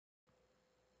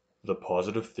The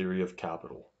Positive Theory of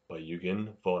Capital by Eugen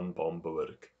von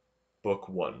Bohm-Bawerk. Book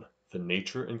 1. The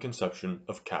Nature and Conception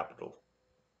of Capital.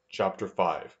 Chapter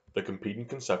 5. The Competing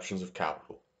Conceptions of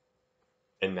Capital.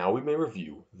 And now we may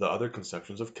review the other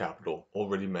conceptions of capital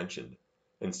already mentioned,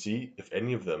 and see if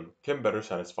any of them can better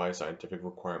satisfy scientific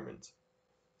requirements.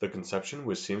 The conception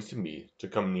which seems to me to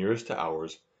come nearest to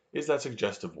ours is that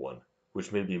suggestive one,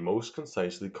 which may be most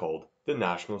concisely called the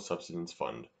National Subsistence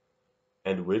Fund,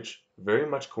 and which very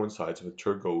much coincides with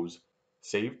Turgot's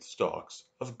saved stocks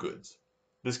of goods.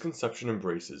 This conception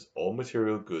embraces all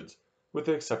material goods with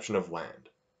the exception of land.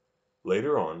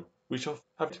 Later on we shall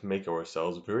have to make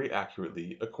ourselves very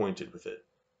accurately acquainted with it,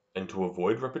 and to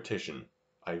avoid repetition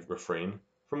I refrain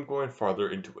from going farther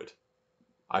into it.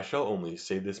 I shall only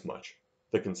say this much: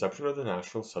 the conception of the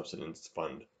National Subsistence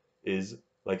Fund is,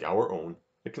 like our own,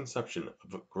 a conception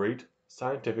of great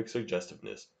scientific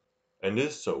suggestiveness, and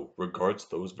is so regards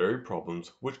those very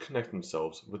problems which connect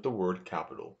themselves with the word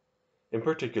capital, in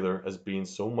particular as being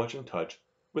so much in touch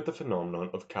with the phenomenon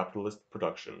of capitalist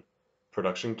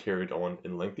production carried on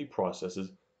in lengthy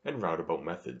processes and roundabout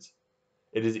methods.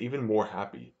 It is even more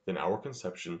happy than our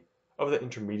conception of the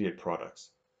intermediate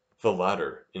products. The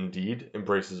latter, indeed,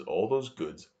 embraces all those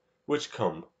goods which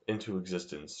come into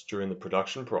existence during the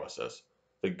production process,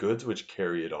 the goods which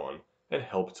carry it on and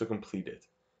help to complete it,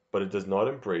 but it does not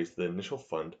embrace the initial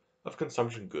fund of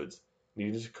consumption goods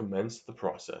needed to commence the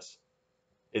process.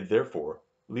 It therefore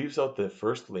leaves out the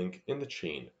first link in the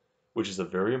chain, which is a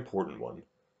very important one,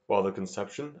 while the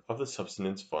conception of the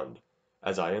subsistence fund,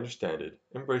 as I understand it,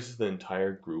 embraces the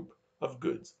entire group of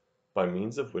goods by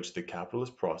means of which the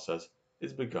capitalist process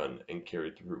is begun and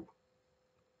carried through.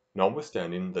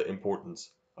 Notwithstanding the importance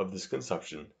of this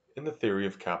conception in the theory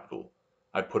of capital,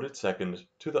 I put it second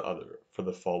to the other for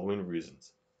the following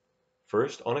reasons.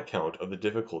 First, on account of the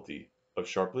difficulty of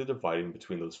sharply dividing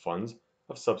between those funds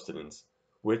of subsistence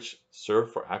which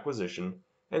serve for acquisition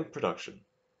and production,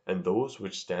 and those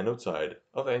which stand outside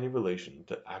of any relation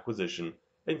to acquisition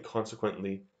and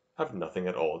consequently have nothing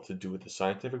at all to do with the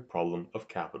scientific problem of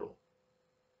capital.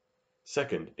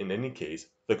 Second, in any case,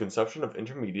 the conception of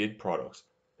intermediate products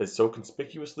is so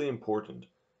conspicuously important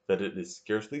that it is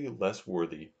scarcely less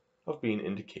worthy of being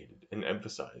indicated and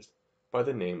emphasized by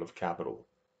the name of capital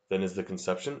than is the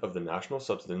conception of the National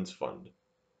Subsistence Fund.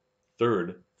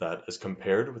 Third, that as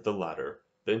compared with the latter,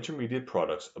 the intermediate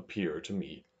products appear to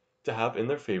me to have in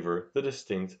their favor the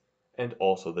distinct and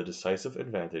also the decisive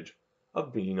advantage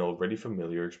of being already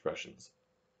familiar expressions.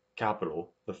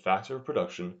 Capital, the factor of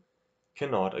production,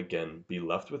 cannot again be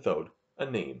left without a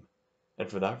name, and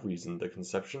for that reason the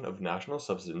conception of National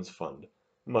Subsistence Fund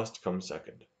must come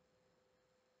second.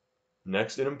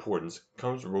 Next in importance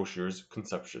comes Rocher's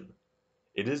conception.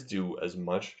 It is due as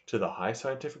much to the high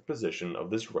scientific position of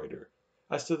this writer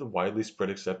as to the widely spread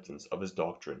acceptance of his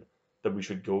doctrine that we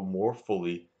should go more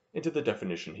fully into the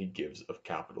definition he gives of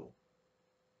capital.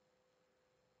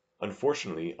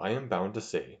 Unfortunately, I am bound to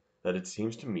say that it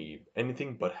seems to me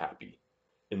anything but happy.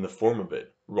 In the form of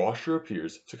it, Rocher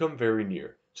appears to come very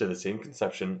near to the same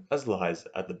conception as lies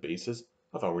at the basis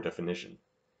of our definition,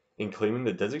 in claiming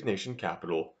the designation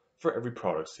capital for every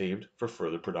product saved for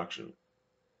further production.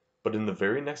 But in the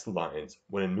very next lines,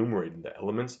 when enumerating the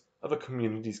elements of a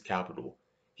community's capital,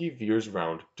 he veers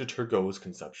round to Turgot's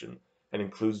conception, and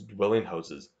includes dwelling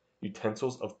houses,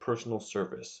 utensils of personal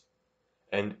service,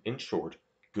 and, in short,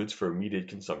 goods for immediate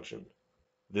consumption.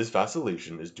 This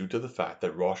vacillation is due to the fact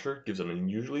that Rocher gives an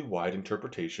unusually wide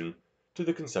interpretation to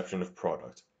the conception of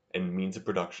product and means of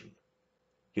production.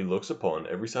 He looks upon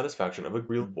every satisfaction of a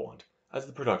real want as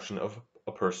the production of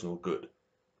a personal good,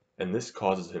 and this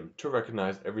causes him to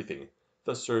recognize everything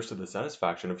that serves to the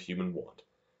satisfaction of human want,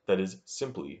 that is,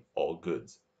 simply all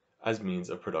goods, as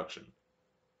means of production.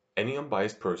 Any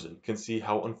unbiased person can see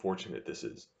how unfortunate this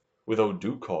is. Without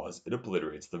due cause it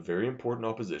obliterates the very important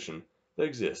opposition that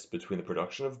exists between the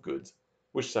production of goods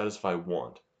which satisfy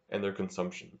want and their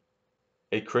consumption.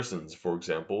 It christens, for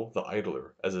example, the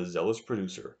idler as a zealous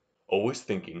producer, always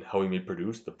thinking how he may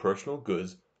produce the personal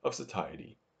goods of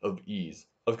satiety, of ease,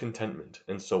 of contentment,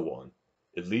 and so on.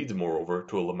 It leads moreover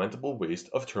to a lamentable waste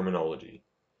of terminology.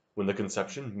 When the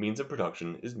conception means of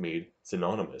production is made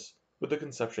synonymous with the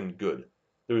conception good,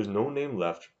 there is no name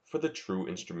left for the true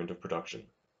instrument of production.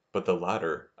 But the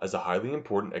latter, as a highly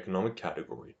important economic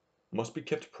category, must be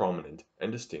kept prominent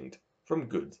and distinct from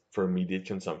goods for immediate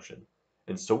consumption,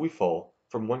 and so we fall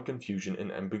from one confusion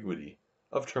and ambiguity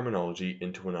of terminology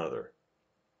into another.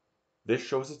 This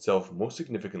shows itself most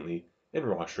significantly in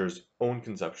Rocher's own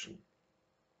conception.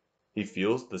 He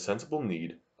feels the sensible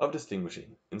need of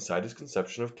distinguishing, inside his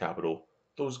conception of capital,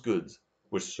 those goods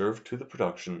which serve to the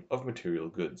production of material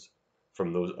goods,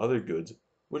 from those other goods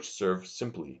which serve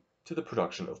simply to the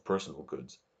production of personal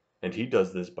goods, and he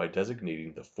does this by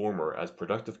designating the former as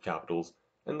productive capitals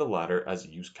and the latter as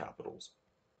use capitals.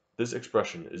 This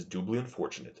expression is doubly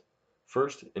unfortunate,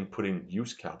 first in putting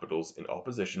use capitals in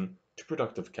opposition to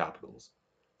productive capitals.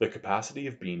 The capacity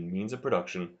of being means of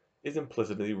production is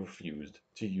implicitly refused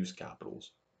to use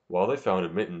capitals, while they found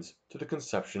admittance to the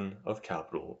conception of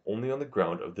capital only on the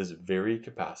ground of this very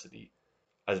capacity,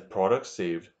 as products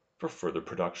saved for further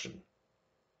production.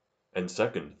 And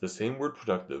second, the same word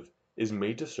productive is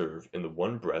made to serve in the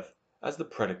one breath as the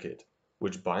predicate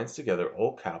which binds together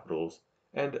all capitals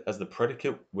and as the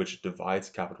predicate which divides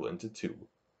capital into two.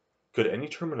 Could any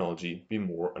terminology be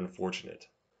more unfortunate?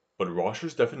 But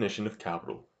Roscher's definition of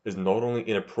capital is not only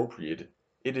inappropriate,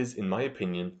 it is, in my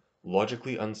opinion,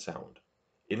 logically unsound,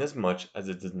 inasmuch as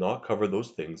it does not cover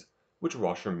those things which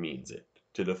Roscher means it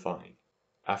to define.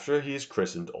 After he has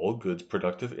christened all goods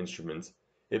productive instruments,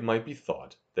 it might be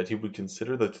thought that he would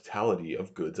consider the totality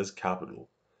of goods as capital,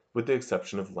 with the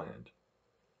exception of land.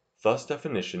 Thus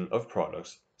definition of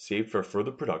products saved for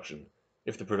further production,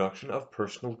 if the production of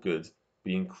personal goods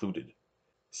be included,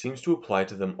 seems to apply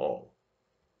to them all.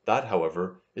 That,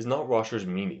 however, is not Roscher's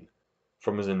meaning,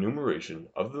 from his enumeration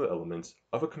of the elements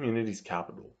of a community's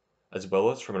capital, as well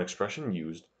as from an expression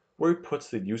used where he puts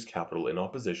the use capital in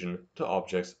opposition to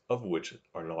objects of which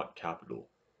are not capital.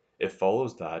 It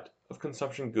follows that of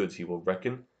consumption goods he will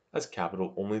reckon as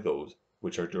capital only those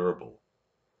which are durable,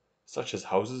 such as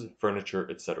houses, furniture,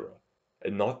 etc.,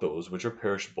 and not those which are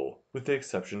perishable, with the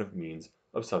exception of means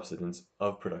of subsistence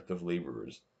of productive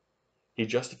laborers. He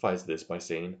justifies this by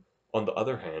saying, on the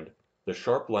other hand, the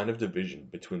sharp line of division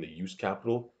between the use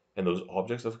capital and those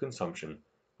objects of consumption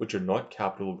which are not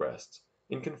capital rests,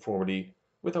 in conformity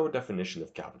with our definition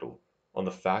of capital, on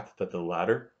the fact that the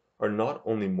latter are not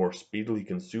only more speedily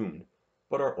consumed,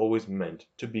 but are always meant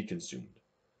to be consumed,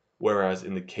 whereas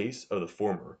in the case of the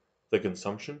former, the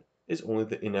consumption is only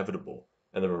the inevitable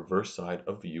and the reverse side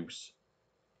of use.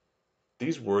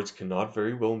 These words cannot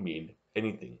very well mean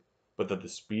anything but that the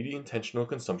speedy intentional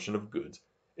consumption of goods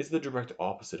is the direct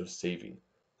opposite of saving,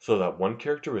 so that one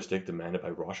characteristic demanded by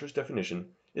Roscher's definition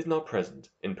is not present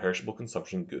in perishable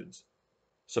consumption goods.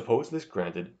 Suppose this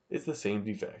granted is the same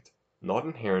defect, not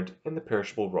inherent in the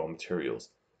perishable raw materials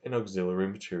and auxiliary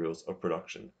materials of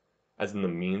production, as in the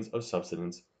means of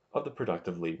subsistence of the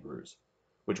productive laborers,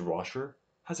 which Roscher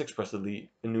has expressly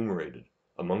enumerated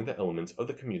among the elements of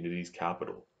the community's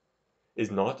capital.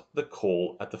 Is not the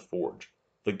coal at the forge,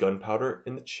 the gunpowder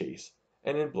in the chase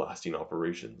and in blasting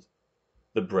operations,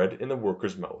 the bread in the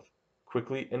worker's mouth,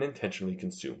 quickly and intentionally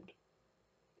consumed?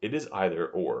 It is either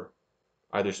or.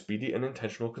 Either speedy and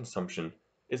intentional consumption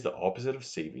is the opposite of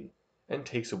saving, and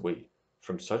takes away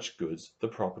from such goods the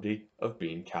property of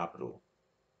being capital.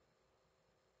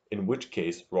 In which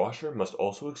case Roscher must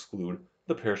also exclude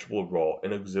the perishable raw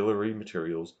and auxiliary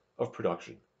materials of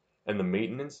production, and the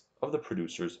maintenance of the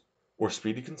producers, or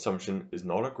speedy consumption is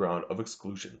not a ground of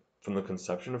exclusion from the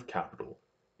conception of capital,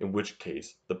 in which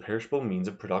case the perishable means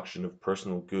of production of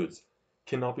personal goods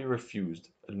cannot be refused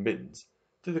admittance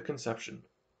to the conception.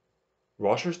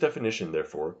 Roscher's definition,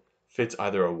 therefore, fits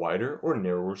either a wider or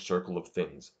narrower circle of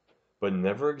things, but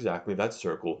never exactly that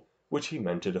circle which he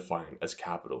meant to define as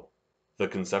capital. The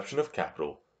conception of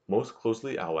capital, most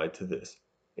closely allied to this,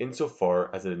 in so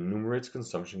far as it enumerates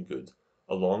consumption goods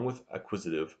along with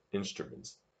acquisitive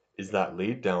instruments, is that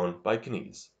laid down by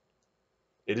Keynes.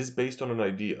 It is based on an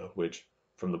idea which,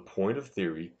 from the point of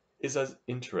theory, is as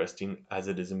interesting as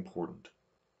it is important.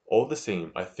 All the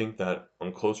same, I think that,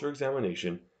 on closer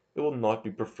examination, it will not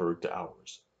be preferred to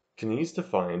ours. Keynes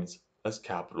defines as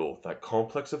capital that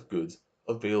complex of goods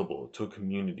available to a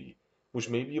community which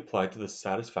may be applied to the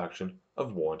satisfaction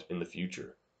of want in the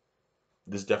future.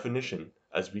 This definition,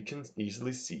 as we can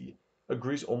easily see,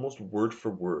 agrees almost word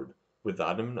for word with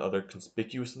that of another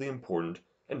conspicuously important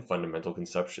and fundamental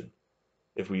conception.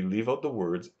 If we leave out the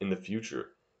words "in the future,"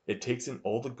 it takes in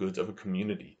all the goods of a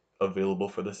community available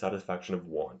for the satisfaction of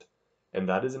want, and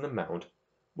that is an amount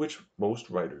which most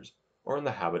writers are in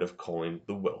the habit of calling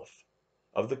the wealth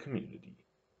of the community.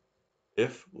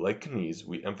 If, like Keynes,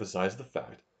 we emphasize the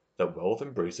fact that wealth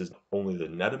embraces only the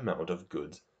net amount of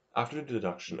goods after the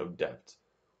deduction of debts,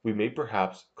 we may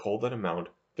perhaps call that amount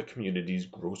the community's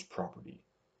gross property.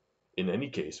 In any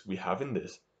case, we have in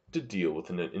this to deal with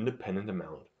an independent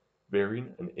amount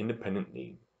bearing an independent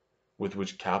name, with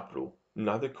which capital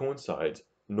neither coincides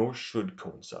nor should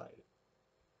coincide.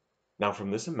 Now from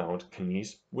this amount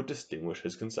Keynes would distinguish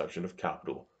his conception of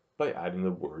capital by adding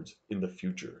the words "in the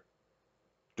future."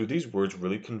 Do these words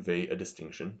really convey a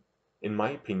distinction? In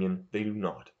my opinion, they do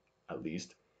not, at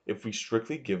least, if we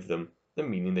strictly give them the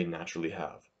meaning they naturally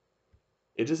have.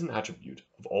 It is an attribute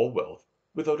of all wealth,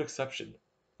 without exception,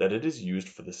 that it is used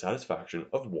for the satisfaction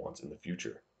of wants in the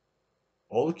future.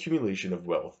 All accumulation of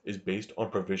wealth is based on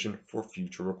provision for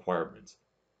future requirements.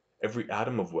 Every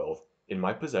atom of wealth in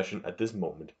my possession at this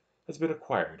moment has been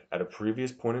acquired at a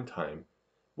previous point in time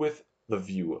with the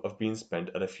view of being spent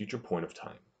at a future point of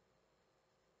time.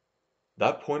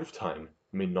 That point of time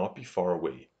may not be far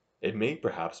away, it may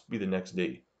perhaps be the next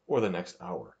day or the next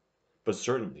hour, but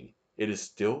certainly it is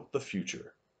still the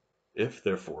future. If,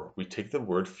 therefore, we take the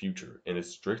word future in its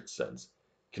strict sense,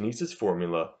 Keynes's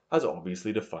formula has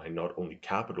obviously defined not only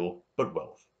capital but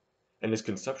wealth, and his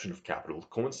conception of capital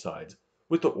coincides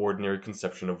with the ordinary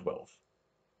conception of wealth.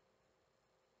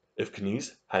 If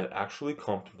Keynes had actually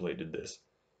contemplated this,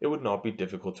 it would not be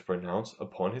difficult to pronounce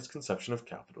upon his conception of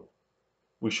capital.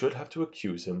 We should have to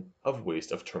accuse him of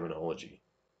waste of terminology.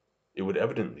 It would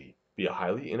evidently be a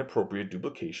highly inappropriate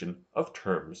duplication of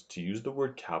terms to use the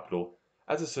word capital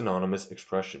as a synonymous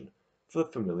expression for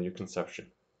the familiar conception,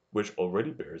 which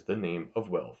already bears the name of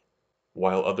wealth,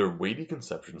 while other weighty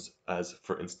conceptions, as,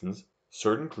 for instance,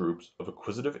 certain groups of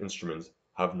acquisitive instruments,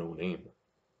 have no name.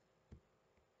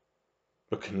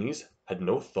 But Keynes had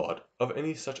no thought of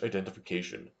any such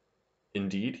identification.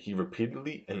 Indeed, he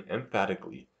repeatedly and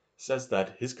emphatically says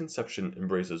that his conception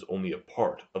embraces only a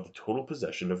part of the total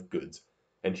possession of goods,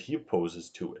 and he opposes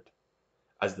to it,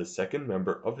 as the second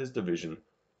member of his division,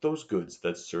 those goods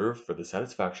that serve for the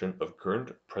satisfaction of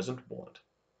current present want.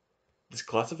 This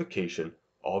classification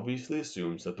obviously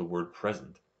assumes that the word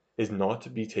present is not to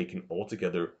be taken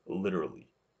altogether literally.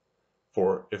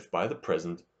 For if by the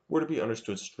present were to be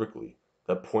understood strictly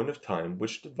that point of time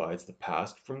which divides the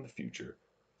past from the future,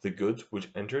 the goods which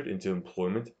entered into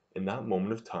employment in that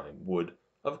moment of time would,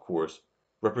 of course,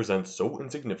 represent so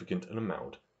insignificant an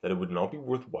amount that it would not be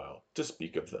worth while to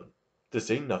speak of them, to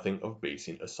say nothing of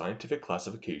basing a scientific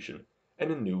classification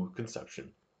and a new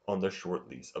conception on their short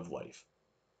lease of life.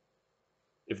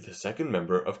 If the second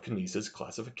member of Keynes's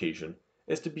classification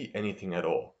is to be anything at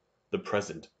all, the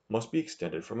present must be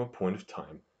extended from a point of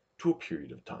time to a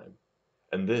period of time,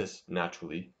 and this,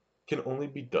 naturally, can only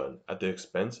be done at the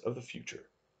expense of the future.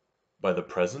 By the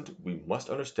present we must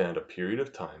understand a period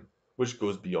of time which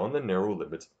goes beyond the narrow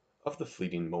limits of the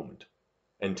fleeting moment,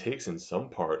 and takes in some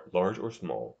part, large or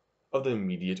small, of the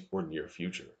immediate or near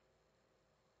future.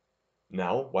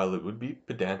 Now, while it would be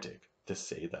pedantic to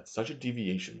say that such a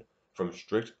deviation from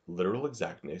strict literal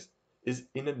exactness is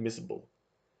inadmissible,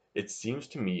 it seems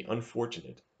to me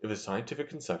unfortunate if a scientific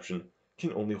conception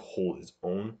can only hold its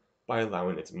own by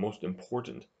allowing its most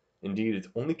important, indeed its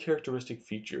only characteristic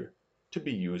feature, to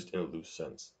be used in a loose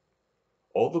sense.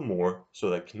 All the more so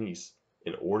that Keynes,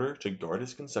 in order to guard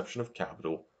his conception of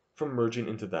capital from merging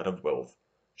into that of wealth,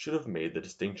 should have made the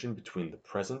distinction between the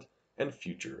present and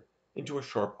future into a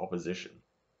sharp opposition.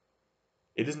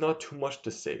 It is not too much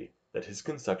to say that his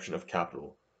conception of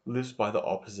capital lives by the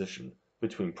opposition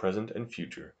between present and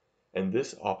future, and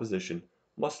this opposition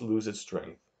must lose its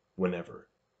strength whenever,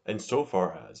 and so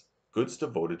far as, goods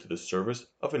devoted to the service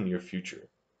of a near future,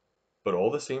 but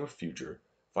all the same of future,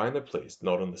 find their place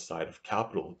not on the side of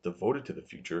capital devoted to the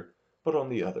future, but on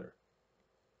the other.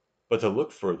 But to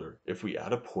look further, if we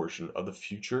add a portion of the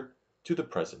future to the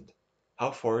present,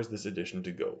 how far is this addition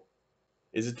to go?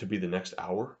 Is it to be the next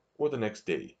hour, or the next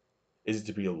day? Is it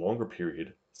to be a longer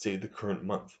period, say the current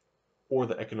month, or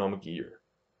the economic year?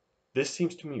 This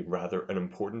seems to me rather an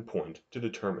important point to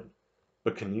determine,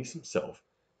 but Keynes himself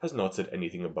has not said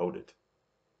anything about it.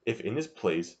 If in his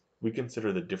place we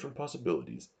consider the different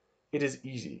possibilities, it is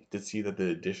easy to see that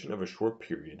the addition of a short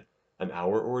period, an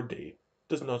hour or a day,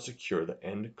 does not secure the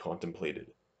end contemplated.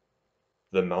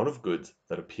 The amount of goods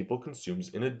that a people consumes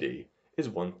in a day is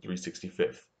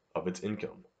 1/365th of its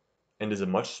income, and is a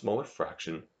much smaller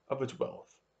fraction of its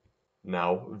wealth.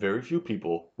 Now, very few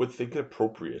people would think it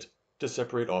appropriate to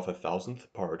separate off a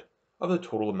thousandth part of the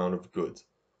total amount of goods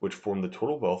which form the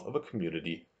total wealth of a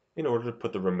community in order to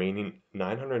put the remaining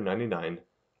 999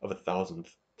 of a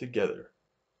thousandth together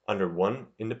under one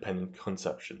independent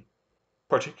conception,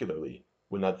 particularly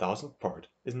when that thousandth part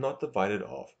is not divided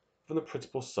off from the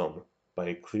principal sum by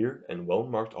a clear and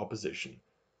well-marked opposition,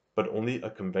 but only a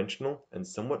conventional and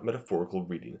somewhat metaphorical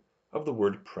reading of the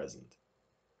word present.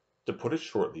 To put it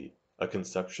shortly, a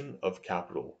conception of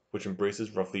capital which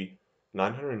embraces roughly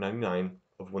 999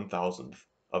 of 1,000th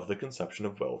of the conception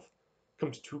of wealth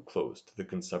comes too close to the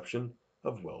conception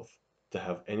of wealth to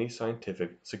have any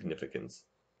scientific significance.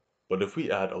 But if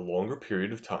we add a longer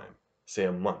period of time, say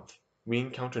a month, we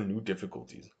encounter new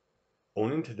difficulties.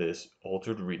 Owing to this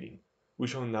altered reading, we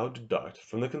shall now deduct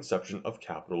from the conception of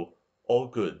capital all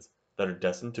goods that are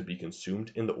destined to be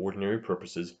consumed in the ordinary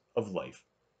purposes of life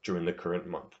during the current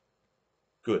month.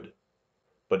 Good.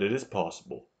 But it is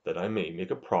possible that I may make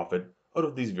a profit out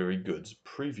of these very goods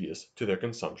previous to their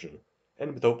consumption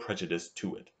and without prejudice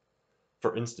to it.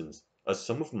 For instance, a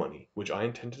sum of money which I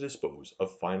intend to dispose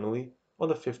of finally on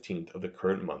the 15th of the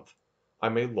current month, I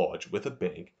may lodge with a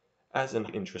bank as an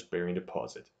interest-bearing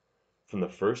deposit, from the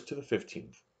 1st to the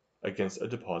 15th, against a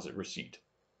deposit receipt,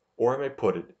 or I may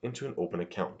put it into an open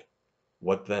account.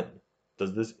 What then?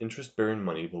 Does this interest-bearing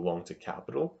money belong to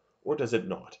capital, or does it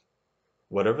not?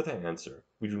 Whatever the answer,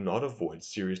 we do not avoid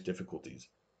serious difficulties.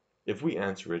 If we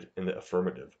answer it in the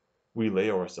affirmative, we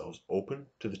lay ourselves open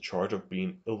to the charge of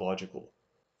being illogical,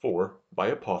 for, by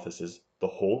hypothesis, the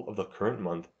whole of the current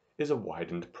month is a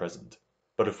widened present.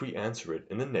 But if we answer it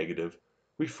in the negative,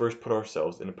 we first put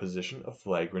ourselves in a position of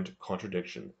flagrant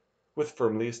contradiction with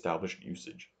firmly established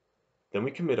usage. Then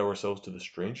we commit ourselves to the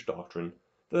strange doctrine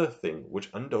that a thing which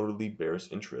undoubtedly bears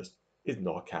interest is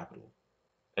not capital.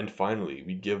 And finally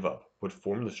we give up what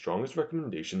formed the strongest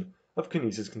recommendation of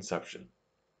Keynes's conception,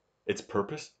 its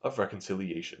purpose of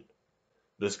reconciliation.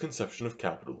 This conception of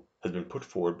capital has been put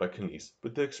forward by Keynes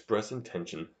with the express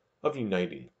intention of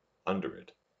uniting, under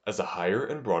it, as a higher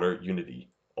and broader unity,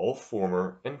 all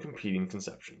former and competing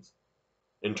conceptions.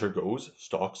 In Turgot's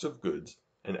stocks of goods,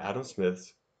 and Adam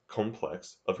Smith's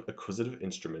complex of acquisitive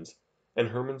instruments, and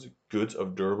Hermann's goods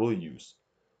of durable use,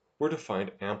 were to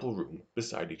find ample room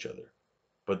beside each other.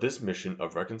 But this mission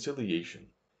of reconciliation,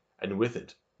 and with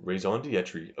it raison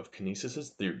d'etre of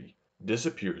Keynes's theory,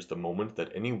 disappears the moment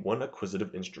that any one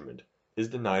acquisitive instrument is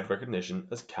denied recognition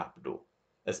as capital,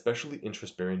 especially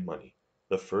interest-bearing money,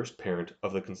 the first parent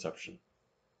of the conception.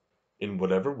 In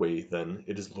whatever way, then,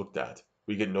 it is looked at,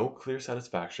 we get no clear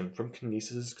satisfaction from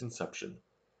Keynes's conception.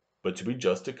 But to be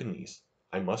just to Keynes,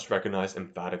 I must recognize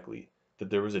emphatically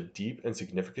that there is a deep and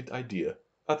significant idea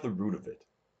at the root of it,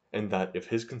 and that if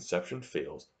his conception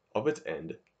fails of its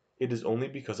end, it is only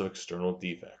because of external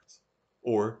defects,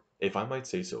 or, if I might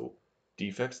say so,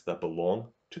 defects that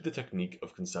belong to the technique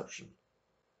of conception.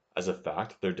 As a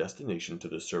fact, their destination to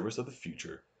the service of the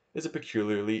future is a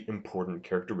peculiarly important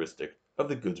characteristic of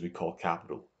the goods we call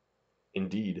capital.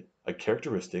 Indeed, a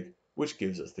characteristic which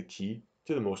gives us the key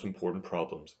to the most important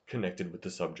problems connected with the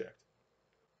subject.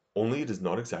 Only it is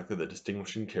not exactly the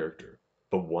distinguishing character,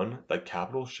 but one that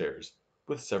capital shares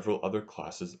with several other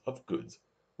classes of goods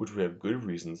which we have good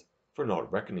reasons for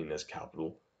not reckoning as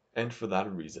capital, and for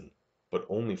that reason, but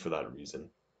only for that reason,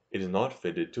 it is not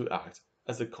fitted to act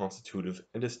as the constitutive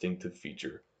and distinctive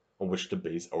feature on which to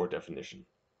base our definition.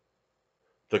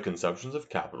 The conceptions of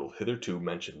capital hitherto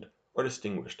mentioned are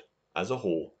distinguished, as a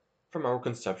whole, from our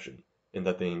conception in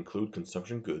that they include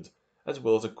consumption goods as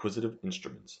well as acquisitive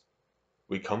instruments.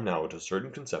 We come now to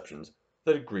certain conceptions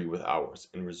that agree with ours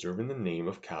in reserving the name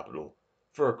of capital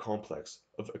for a complex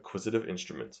of acquisitive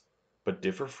instruments, but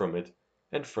differ from it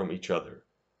and from each other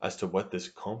as to what this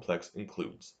complex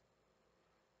includes.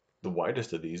 The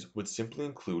widest of these would simply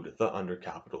include the under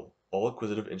capital, all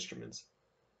acquisitive instruments,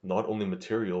 not only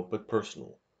material but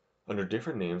personal. Under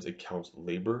different names it counts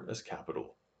labor as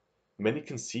capital. Many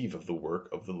conceive of the work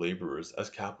of the laborers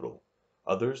as capital,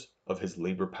 others of his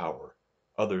labor power,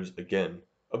 others, again,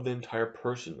 of the entire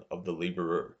person of the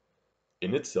laborer.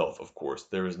 In itself, of course,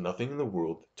 there is nothing in the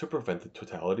world to prevent the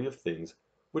totality of things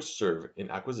which serve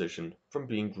in acquisition from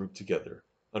being grouped together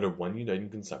under one uniting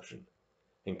conception,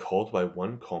 and called by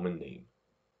one common name.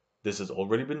 This has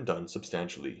already been done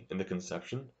substantially in the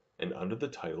conception and under the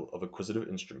title of acquisitive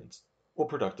instruments, or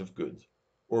productive goods,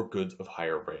 or goods of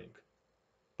higher rank.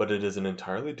 But it is an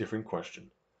entirely different question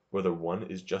whether one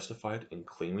is justified in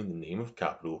claiming the name of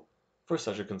capital for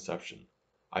such a conception.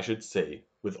 I should say,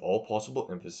 with all possible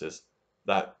emphasis,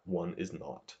 that one is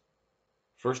not.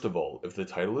 First of all, if the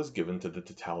title is given to the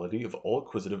totality of all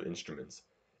acquisitive instruments,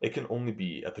 it can only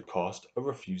be at the cost of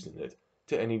refusing it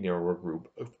to any narrower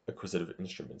group of acquisitive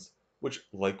instruments which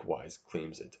likewise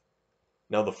claims it.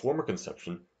 Now the former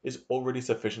conception is already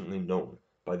sufficiently known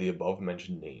by the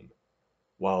above-mentioned name,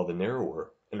 while the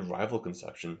narrower and rival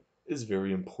conception is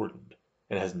very important,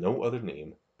 and has no other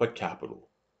name but capital.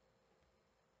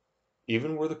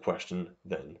 Even were the question,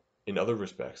 then, in other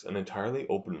respects an entirely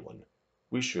open one,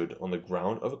 we should, on the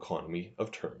ground of economy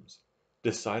of terms,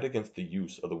 decide against the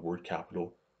use of the word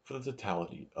capital for the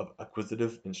totality of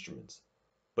acquisitive instruments.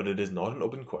 But it is not an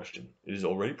open question, it is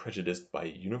already prejudiced by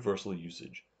universal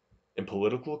usage. In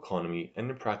political economy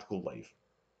and in practical life,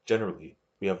 generally,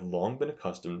 we have long been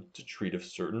accustomed to treat of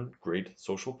certain great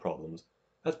social problems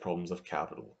as problems of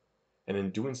capital, and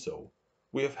in doing so,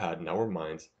 we have had in our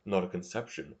minds not a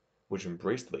conception, which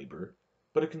embraced labor,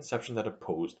 but a conception that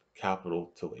opposed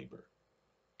capital to labor.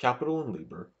 Capital and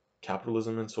labor,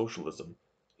 capitalism and socialism,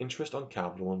 interest on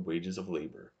capital and wages of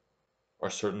labor, are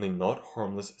certainly not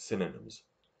harmless synonyms.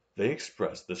 They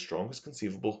express the strongest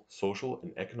conceivable social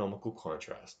and economical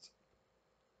contrasts.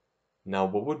 Now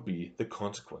what would be the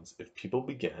consequence if people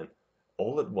began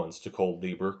all at once to call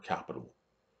labor capital?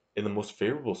 In the most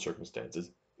favorable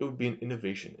circumstances, it would be an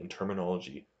innovation in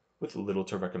terminology with little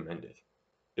to recommend it.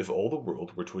 If all the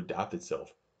world were to adapt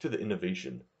itself to the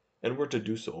innovation, and were to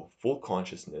do so full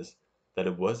consciousness that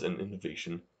it was an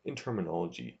innovation in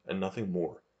terminology and nothing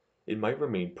more, it might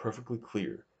remain perfectly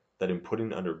clear that in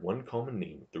putting under one common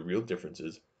name the real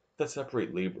differences that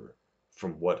separate labor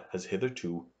from what has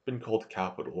hitherto been called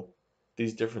capital,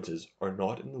 these differences are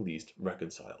not in the least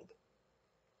reconciled.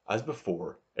 As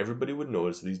before, everybody would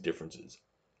notice these differences,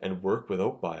 and work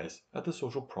without bias at the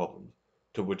social problems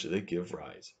to which they give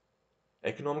rise.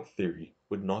 Economic theory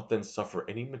would not then suffer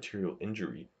any material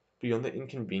injury beyond the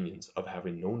inconvenience of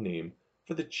having no name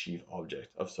for the chief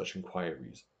object of such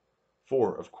inquiries.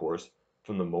 For, of course,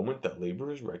 from the moment that labor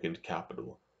is reckoned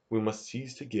capital, we must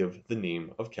cease to give the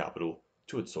name of capital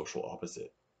to its social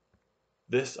opposite.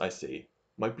 This, I say,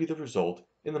 might be the result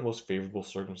in the most favorable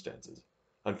circumstances.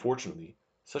 Unfortunately,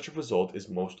 such a result is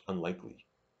most unlikely.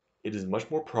 It is much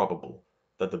more probable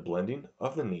that the blending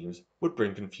of the names would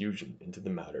bring confusion into the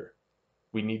matter.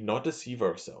 We need not deceive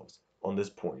ourselves on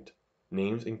this point.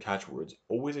 Names and catchwords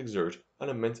always exert an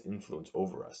immense influence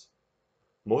over us.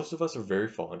 Most of us are very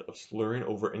fond of slurring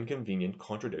over inconvenient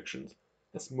contradictions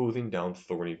and smoothing down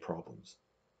thorny problems.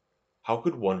 How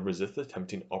could one resist the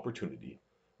tempting opportunity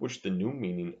which the new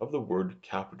meaning of the word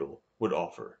capital would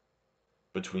offer?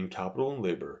 Between capital and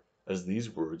labor, as these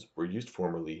words were used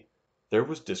formerly, there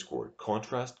was discord,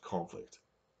 contrast, conflict.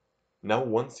 Now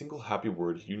one single happy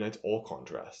word unites all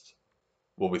contrasts.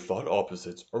 What we thought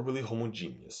opposites are really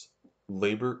homogeneous.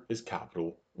 Labor is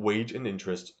capital, wage and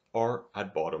interest are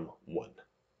at bottom one.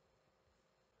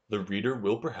 The reader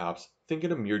will perhaps think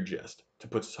it a mere jest to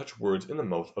put such words in the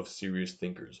mouth of serious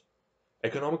thinkers.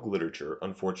 Economic literature,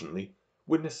 unfortunately,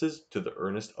 witnesses to the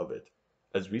earnest of it,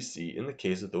 as we see in the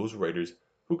case of those writers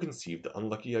who conceived the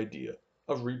unlucky idea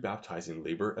of rebaptizing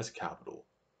labor as capital.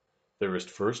 There is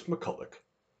first McCulloch.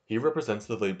 He represents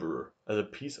the laborer as a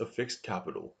piece of fixed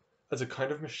capital, as a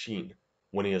kind of machine.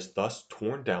 When he has thus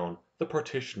torn down the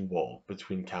partition wall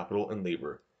between capital and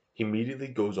labor, he immediately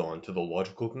goes on to the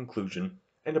logical conclusion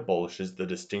and abolishes the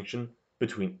distinction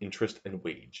between interest and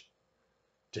wage.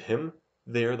 To him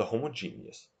they are the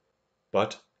homogeneous.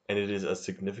 But, and it is as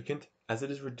significant as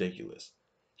it is ridiculous,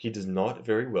 he does not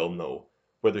very well know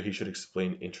whether he should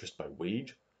explain interest by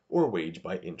wage or wage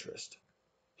by interest.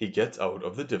 He gets out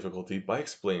of the difficulty by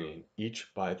explaining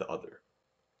each by the other.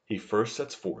 He first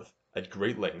sets forth at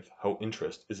great length how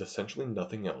interest is essentially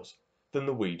nothing else than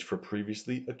the wage for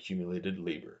previously accumulated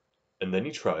labor, and then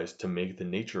he tries to make the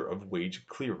nature of wage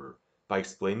clearer by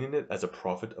explaining it as a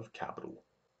profit of capital.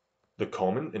 The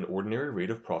common and ordinary rate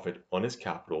of profit on his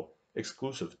capital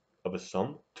exclusive of a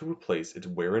sum to replace its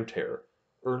wear and tear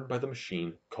earned by the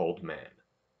machine called man.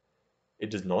 It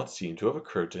does not seem to have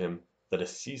occurred to him that a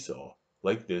seesaw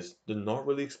like this does not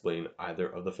really explain either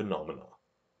of the phenomena.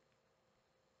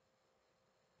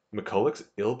 McCulloch's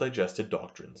ill-digested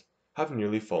doctrines have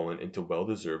nearly fallen into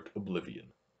well-deserved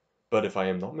oblivion, but if I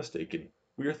am not mistaken,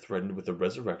 we are threatened with the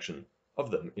resurrection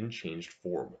of them in changed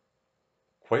form.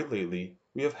 Quite lately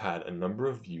we have had a number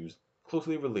of views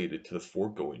closely related to the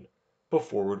foregoing put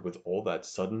forward with all that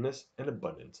suddenness and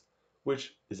abundance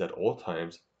which is at all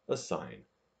times a sign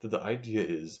that the idea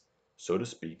is, so to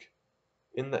speak,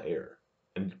 in the air,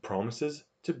 and promises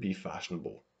to be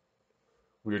fashionable.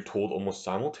 We are told almost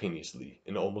simultaneously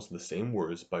in almost the same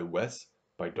words by Wes,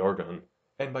 by Dargan,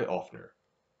 and by Offner,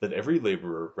 that every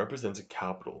laborer represents a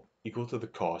capital equal to the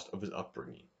cost of his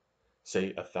upbringing,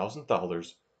 say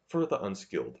 $1,000 for the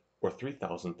unskilled, or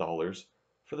 $3,000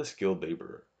 for the skilled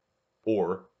laborer.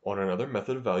 Or, on another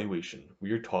method of valuation,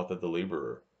 we are taught that the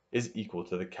laborer is equal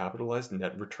to the capitalized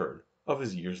net return of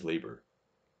his year's labor.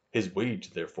 His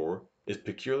wage, therefore, is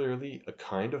peculiarly a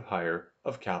kind of hire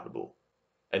of capital,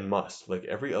 and must, like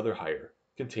every other hire,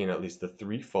 contain at least the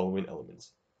three following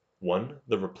elements: 1.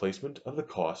 The replacement of the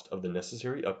cost of the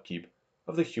necessary upkeep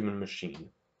of the human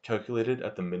machine, calculated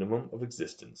at the minimum of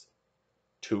existence;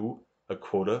 2. A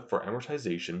quota for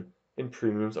amortization in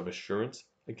premiums of assurance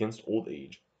against old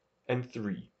age; and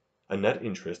 3. A net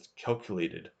interest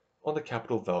calculated on the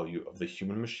capital value of the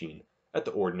human machine at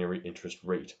the ordinary interest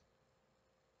rate.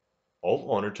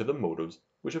 All honor to the motives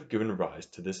which have given rise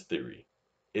to this theory.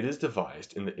 It is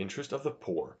devised in the interest of the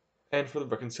poor and for the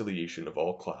reconciliation of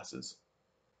all classes.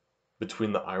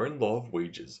 between the iron law of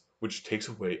wages, which takes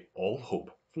away all hope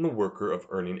from the worker of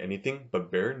earning anything but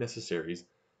bare necessaries,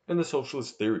 and the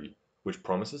socialist theory, which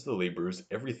promises the laborers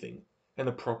everything and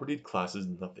the propertied classes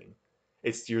nothing.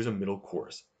 It steers a middle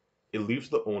course. It leaves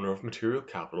the owner of material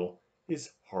capital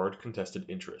his hard contested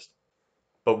interest,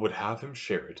 but would have him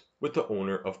share it with the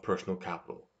owner of personal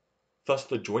capital. Thus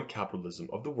the joint capitalism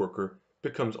of the worker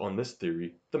becomes on this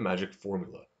theory the magic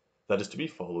formula that is to be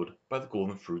followed by the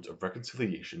golden fruits of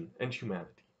reconciliation and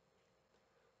humanity.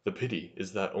 The pity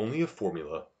is that only a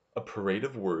formula, a parade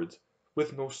of words,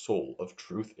 with no soul of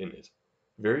truth in it.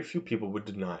 Very few people would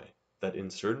deny that in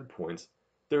certain points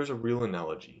there is a real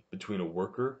analogy between a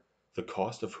worker the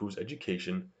cost of whose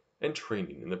education and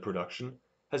training in the production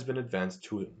has been advanced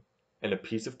to him, and a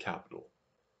piece of capital.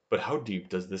 But how deep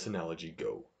does this analogy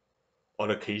go?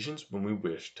 On occasions when we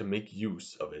wish to make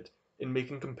use of it in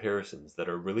making comparisons that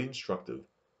are really instructive,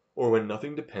 or when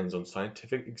nothing depends on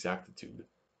scientific exactitude,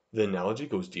 the analogy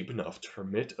goes deep enough to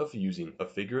permit of using a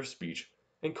figure of speech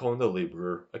and calling the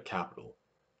laborer a capital,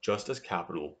 just as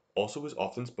capital also is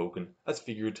often spoken as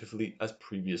figuratively as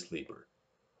previous labor,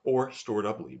 or stored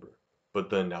up labor.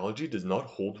 But the analogy does not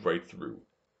hold right through,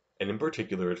 and in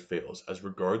particular it fails as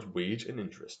regards wage and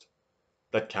interest.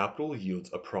 That capital yields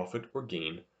a profit or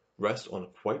gain rests on a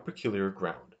quite peculiar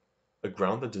ground, a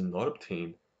ground that does not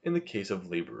obtain in the case of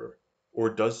laborer, or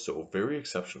does so very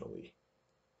exceptionally.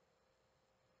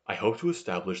 I hope to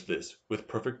establish this with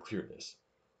perfect clearness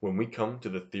when we come to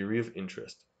the theory of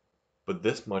interest, but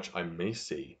this much I may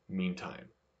say meantime,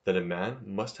 that a man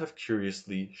must have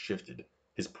curiously shifted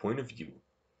his point of view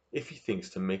if he thinks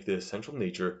to make the essential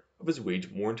nature of his wage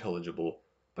more intelligible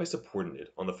by supporting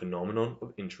it on the phenomenon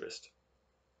of interest.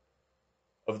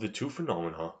 Of the two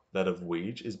phenomena that of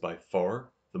wage is by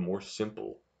far the more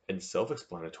simple and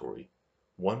self-explanatory.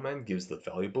 One man gives the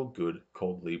valuable good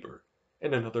called labor,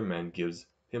 and another man gives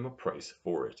him a price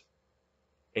for it.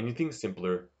 Anything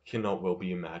simpler cannot well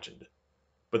be imagined,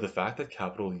 but the fact that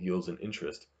capital yields an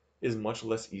interest is much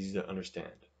less easy to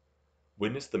understand.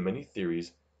 Witness the many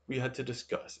theories we had to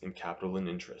discuss in capital and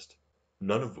interest,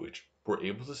 none of which were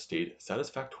able to state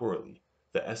satisfactorily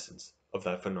the essence of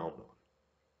that phenomenon.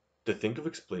 To think of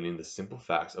explaining the simple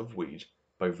facts of wage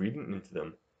by reading into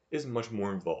them is much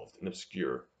more involved in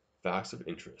obscure facts of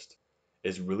interest,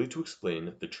 is really to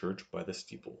explain the church by the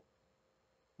steeple.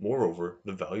 Moreover,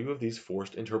 the value of these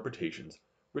forced interpretations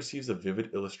receives a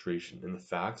vivid illustration in the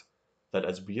fact that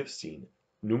as we have seen,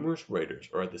 numerous writers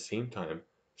are at the same time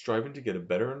striving to get a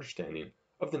better understanding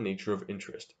of the nature of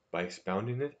interest by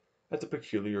expounding it as a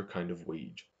peculiar kind of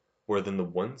wage, where then the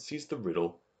one sees the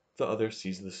riddle, the other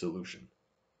sees the solution.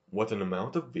 What an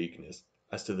amount of vagueness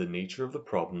as to the nature of the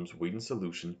problems waiting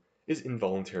solution is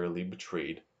involuntarily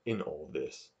betrayed in all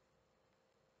this.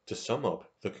 To sum up,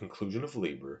 the conclusion of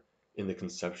labor in the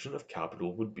conception of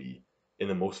capital would be, in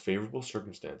the most favorable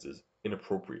circumstances,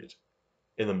 inappropriate;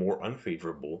 in the more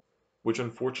unfavorable, which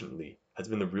unfortunately has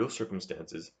been the real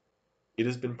circumstances, it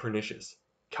has been pernicious,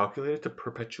 calculated to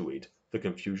perpetuate the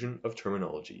confusion of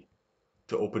terminology,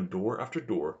 to open door after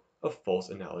door of false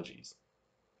analogies,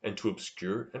 and to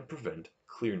obscure and prevent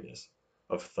clearness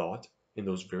of thought in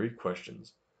those very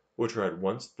questions which are at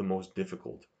once the most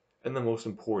difficult and the most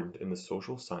important in the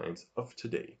social science of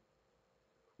to-day.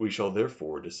 We shall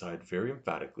therefore decide very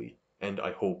emphatically, and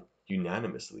I hope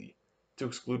unanimously, to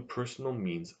exclude personal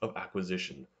means of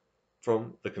acquisition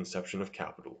from the conception of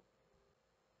capital.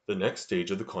 The next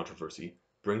stage of the controversy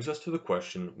brings us to the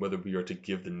question whether we are to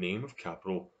give the name of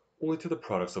capital only to the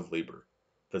products of labor,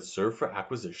 that serve for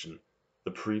acquisition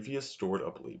the previous stored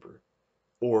up labor,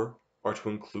 or are to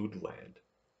include land.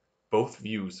 Both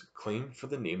views claim for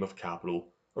the name of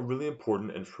capital a really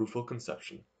important and fruitful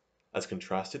conception. As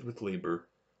contrasted with labor,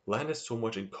 land has so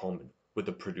much in common with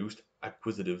the produced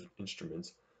acquisitive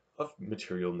instruments of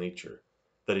material nature,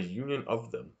 that a union of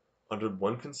them under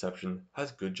one conception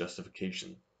has good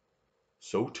justification.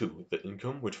 So too the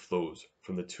income which flows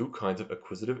from the two kinds of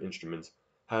acquisitive instruments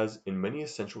has in many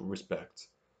essential respects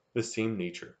the same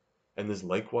nature, and this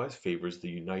likewise favors the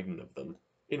uniting of them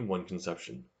in one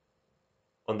conception.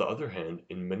 On the other hand,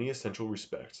 in many essential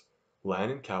respects,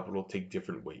 land and capital take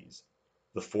different ways.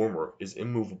 The former is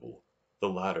immovable, the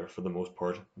latter for the most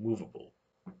part movable.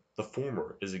 The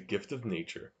former is a gift of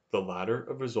nature, the latter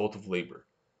a result of labor.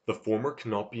 The former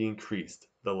cannot be increased,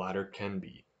 the latter can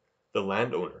be. The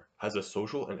landowner has a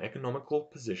social and economical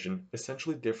position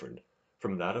essentially different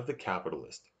from that of the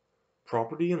capitalist.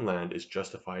 Property in land is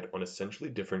justified on essentially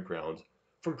different grounds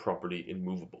from property in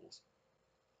movables.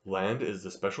 Land is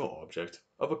the special object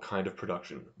of a kind of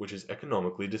production which is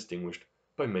economically distinguished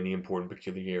by many important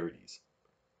peculiarities.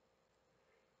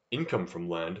 Income from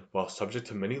land, while subject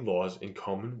to many laws in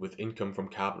common with income from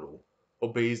capital,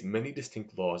 obeys many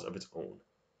distinct laws of its own.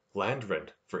 Land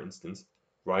rent, for instance,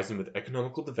 rising with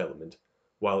economical development,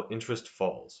 while interest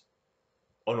falls.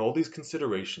 On all these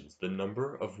considerations, the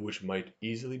number of which might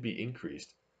easily be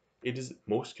increased, it is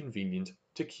most convenient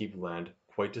to keep land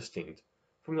quite distinct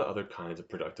from the other kinds of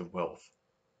productive wealth.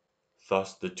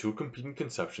 Thus the two competing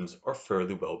conceptions are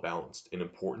fairly well balanced in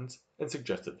importance and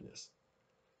suggestiveness,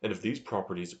 and if these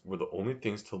properties were the only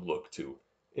things to look to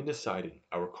in deciding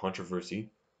our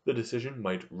controversy, the decision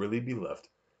might really be left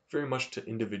very much to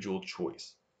individual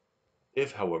choice.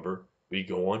 If, however, we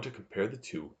go on to compare the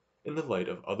two in the light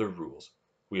of other rules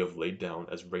we have laid down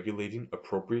as regulating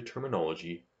appropriate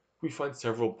terminology, we find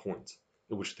several points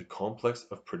in which the complex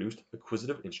of produced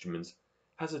acquisitive instruments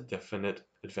has a definite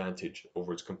advantage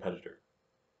over its competitor.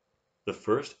 The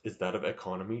first is that of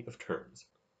economy of terms.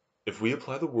 If we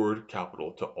apply the word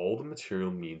capital to all the material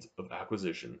means of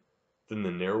acquisition, then the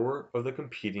narrower of the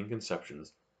competing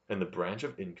conceptions and the branch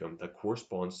of income that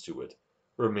corresponds to it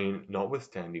remain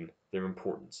notwithstanding their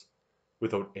importance,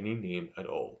 without any name at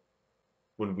all.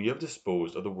 When we have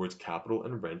disposed of the words capital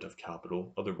and rent of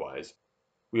capital otherwise,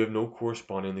 we have no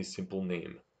correspondingly simple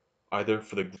name, either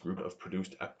for the group of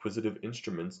produced acquisitive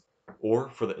instruments or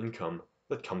for the income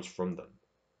that comes from them.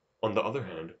 On the other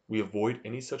hand, we avoid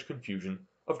any such confusion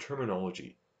of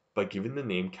terminology by giving the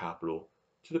name capital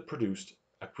to the produced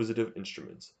acquisitive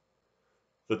instruments.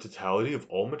 The totality of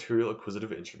all material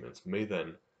acquisitive instruments may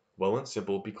then, well and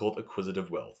simple, be called acquisitive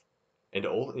wealth, and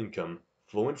all income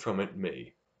flowing from it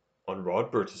may, on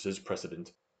Rodbertus's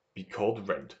precedent, be called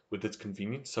rent with its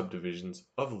convenient subdivisions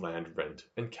of land rent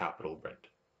and capital rent.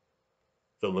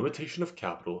 The limitation of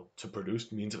capital to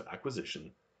produced means of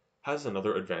acquisition has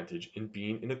another advantage in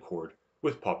being in accord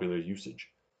with popular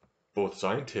usage. Both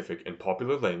scientific and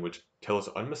popular language tell us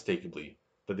unmistakably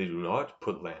that they do not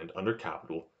put land under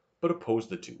capital, but oppose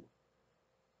the two.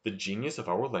 The genius of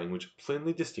our language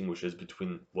plainly distinguishes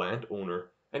between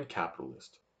landowner and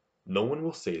capitalist. No one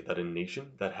will say that a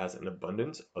nation that has an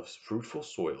abundance of fruitful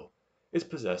soil is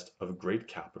possessed of great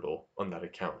capital on that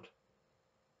account.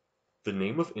 The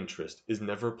name of interest is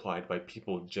never applied by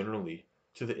people generally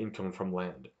to the income from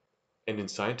land, and in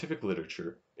scientific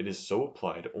literature it is so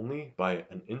applied only by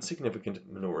an insignificant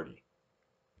minority.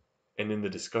 And in the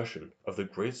discussion of the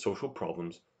great social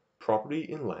problems, property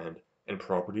in land and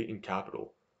property in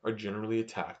capital are generally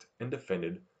attacked and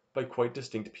defended by quite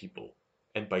distinct people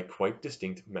and by quite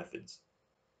distinct methods.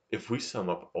 If we sum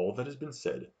up all that has been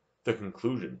said, the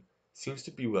conclusion seems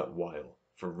to be that while,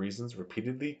 for reasons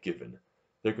repeatedly given,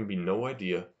 there can be no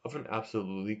idea of an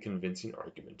absolutely convincing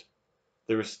argument,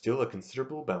 there is still a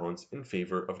considerable balance in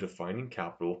favor of defining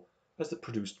capital as the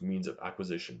produced means of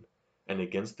acquisition, and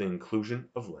against the inclusion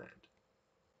of land.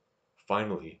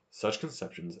 Finally, such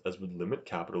conceptions as would limit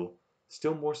capital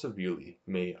still more severely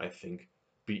may, I think,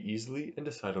 be easily and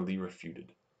decidedly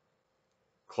refuted.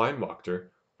 Kleinwachter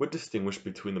would distinguish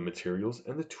between the materials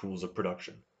and the tools of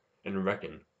production, and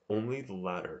reckon only the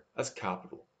latter as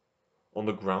capital, on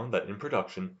the ground that in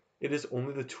production it is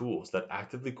only the tools that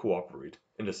actively cooperate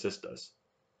and assist us,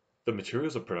 the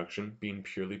materials of production being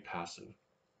purely passive.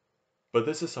 But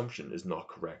this assumption is not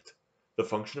correct. The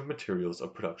function of materials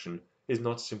of production is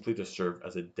not simply to serve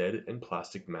as a dead and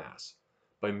plastic mass.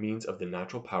 By means of the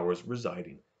natural powers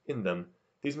residing in them,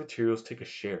 these materials take a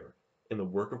share in the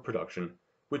work of production,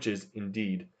 which is,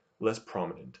 indeed, less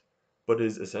prominent, but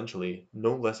is essentially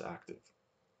no less active.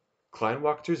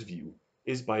 Kleinwachter's view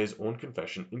is by his own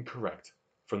confession incorrect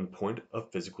from the point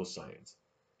of physical science,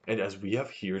 and as we have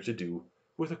here to do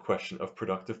with a question of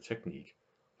productive technique,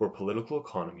 where political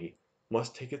economy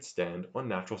must take its stand on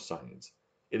natural science,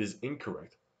 it is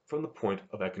incorrect from the point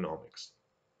of economics.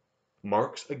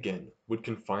 Marx again would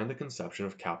confine the conception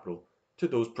of capital to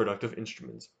those productive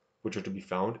instruments which are to be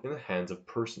found in the hands of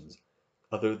persons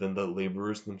other than the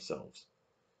laborers themselves,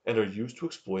 and are used to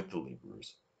exploit the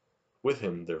laborers. With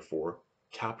him, therefore,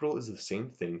 capital is the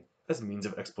same thing as means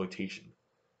of exploitation.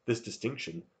 This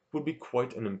distinction would be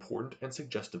quite an important and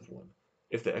suggestive one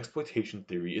if the exploitation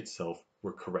theory itself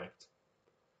were correct.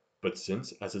 But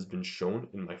since, as has been shown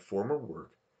in my former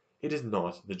work, it is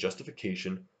not, the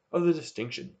justification of the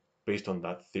distinction based on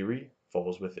that theory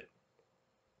falls within.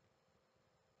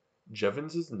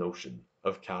 Jevons's notion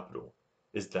of capital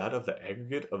is that of the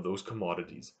aggregate of those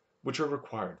commodities which are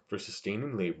required for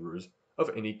sustaining laborers of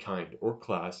any kind or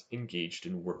class engaged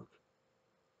in work.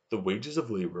 The wages of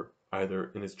labor,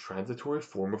 either in its transitory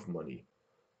form of money,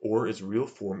 or its real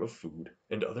form of food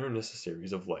and other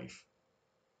necessaries of life.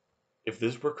 If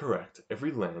this were correct,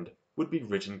 every land would be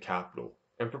rich in capital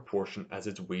in proportion as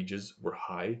its wages were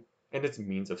high and its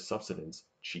means of subsistence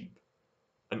cheap.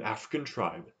 An African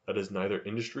tribe that has neither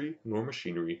industry nor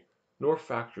machinery, nor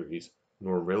factories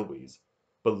nor railways,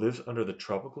 but lives under the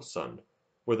tropical sun,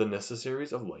 where the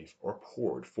necessaries of life are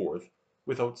poured forth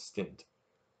without stint,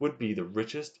 would be the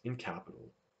richest in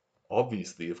capital.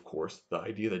 Obviously, of course, the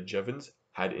idea that Jevons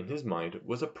had in his mind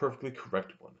was a perfectly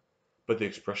correct one, but the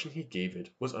expression he gave it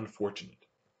was unfortunate.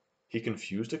 He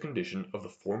confused a condition of the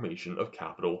formation of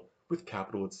capital with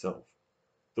capital itself.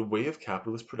 The way of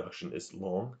capitalist production is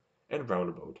long and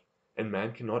roundabout, and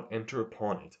man cannot enter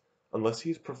upon it unless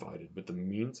he is provided with the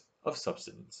means of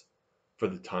subsistence, for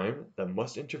the time that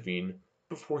must intervene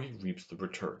before he reaps the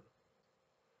return.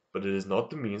 But it is not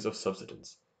the means of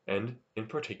subsistence, and, in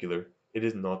particular, it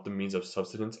is not the means of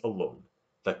subsistence alone,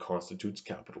 that constitutes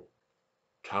capital.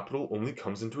 Capital only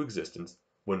comes into existence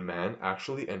when man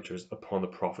actually enters upon the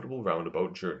profitable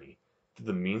roundabout journey that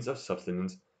the means of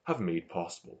subsistence have made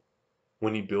possible.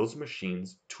 When he builds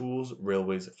machines, tools,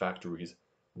 railways, factories,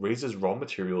 raises raw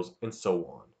materials, and so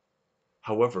on.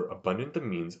 However abundant the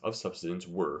means of subsistence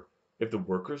were, if the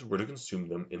workers were to consume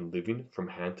them in living from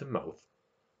hand to mouth,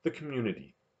 the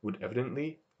community would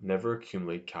evidently never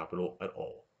accumulate capital at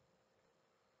all.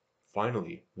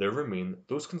 Finally, there remain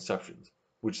those conceptions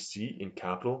which see in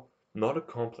capital not a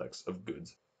complex of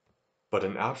goods, but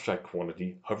an abstract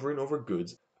quantity hovering over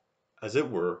goods as it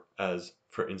were, as,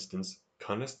 for instance,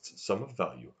 Kunst's sum of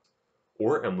value,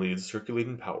 or Emily's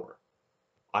circulating power.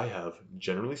 I have,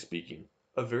 generally speaking,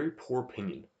 a very poor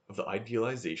opinion of the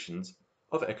idealizations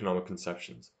of economic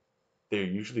conceptions. They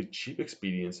are usually cheap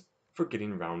expedients for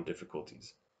getting round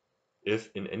difficulties.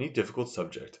 If in any difficult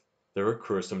subject there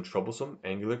occurs some troublesome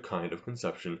angular kind of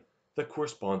conception that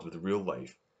corresponds with real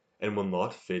life, and will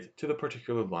not fit to the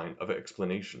particular line of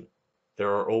explanation, there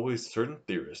are always certain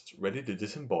theorists ready to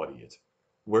disembody it,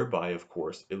 whereby of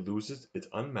course it loses its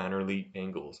unmannerly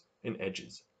angles and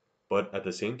edges, but at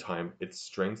the same time its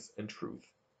strength and truth.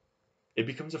 It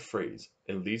becomes a phrase,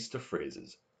 and leads to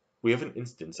phrases. We have an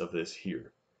instance of this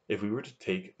here, if we were to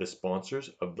take the sponsors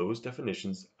of those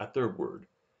definitions at their word,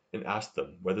 and ask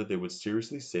them whether they would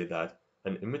seriously say that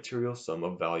an immaterial sum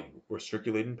of value or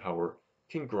circulating power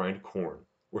can grind corn,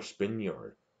 or spin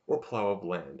yarn, or plough up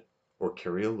land, or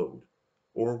carry a load,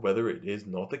 or whether it is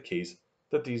not the case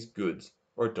that these goods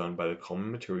are done by the common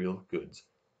material goods,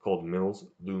 called mills,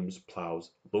 looms,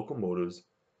 ploughs, locomotives,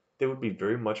 they would be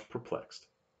very much perplexed.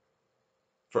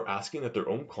 For asking at their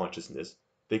own consciousness,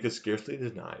 they could scarcely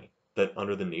deny that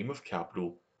under the name of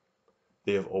capital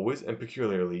they have always and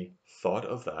peculiarly thought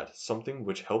of that something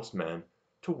which helps man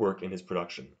to work in his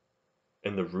production,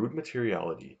 and the rude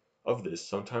materiality of this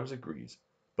sometimes agrees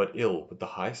but ill with the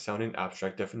high-sounding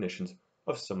abstract definitions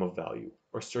of sum of value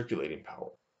or circulating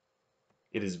power.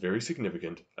 It is very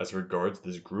significant as regards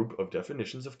this group of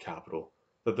definitions of capital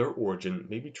that their origin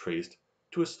may be traced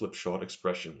to a slipshod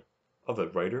expression of a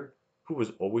writer who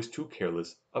was always too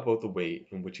careless about the way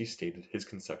in which he stated his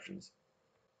conceptions.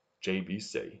 J.B.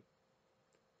 Say.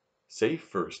 Say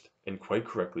first, and quite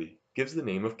correctly, gives the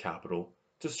name of capital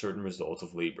to certain results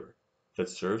of labor that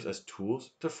serves as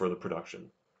tools to further production,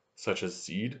 such as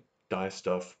seed,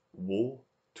 dyestuff, wool,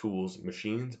 tools,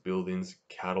 machines, buildings,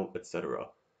 cattle, etc.,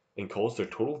 and calls their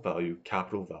total value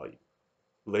capital value.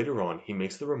 Later on he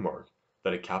makes the remark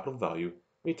that a capital value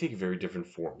may take very different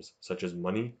forms, such as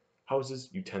money, houses,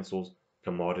 utensils,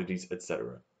 commodities,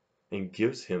 etc., and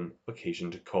gives him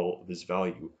occasion to call this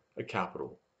value a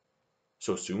capital,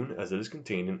 so soon as it is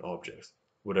contained in objects,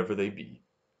 whatever they be,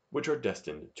 which are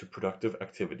destined to productive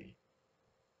activity.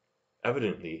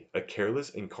 Evidently a careless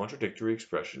and contradictory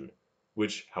expression,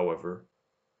 which, however,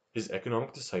 his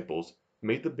economic disciples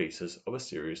made the basis of a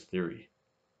serious theory.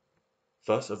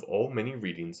 Thus of all many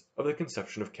readings of the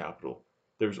conception of capital,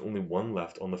 there is only one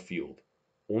left on the field,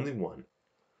 only one,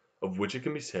 of which it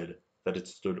can be said that it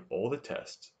stood all the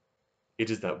tests. It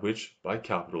is that which by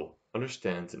capital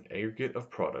understands an aggregate of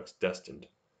products destined,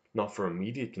 not for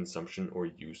immediate consumption or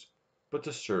use, but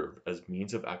to serve as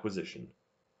means of acquisition.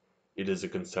 It is a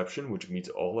conception which meets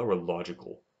all our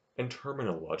logical and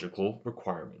terminological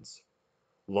requirements.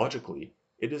 Logically,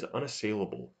 it is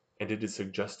unassailable, and it is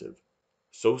suggestive,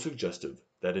 so suggestive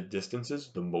that it distances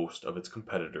the most of its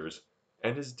competitors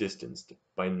and is distanced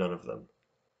by none of them.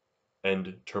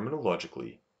 And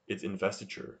terminologically, its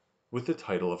investiture with the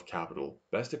title of capital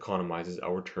best economizes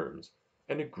our terms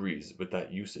and agrees with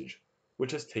that usage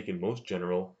which has taken most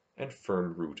general and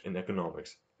firm root in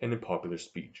economics and in popular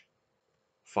speech.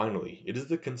 Finally, it is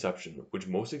the conception which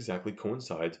most exactly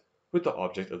coincides with the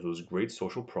object of those great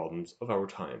social problems of our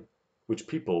time, which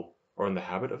people are in the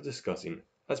habit of discussing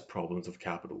as problems of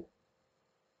capital.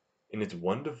 In its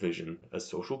one division as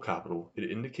social capital,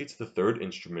 it indicates the third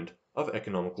instrument of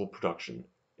economical production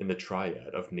in the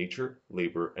triad of nature,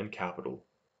 labor, and capital.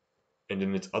 And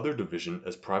in its other division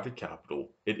as private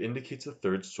capital, it indicates the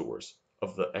third source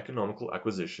of the economical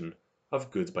acquisition of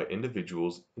goods by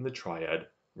individuals in the triad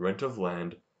rent of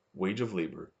land, wage of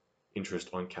labor, interest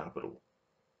on capital.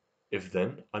 If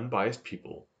then unbiased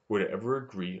people were to ever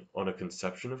agree on a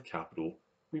conception of capital,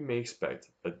 we may expect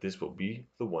that this will be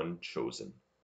the one chosen.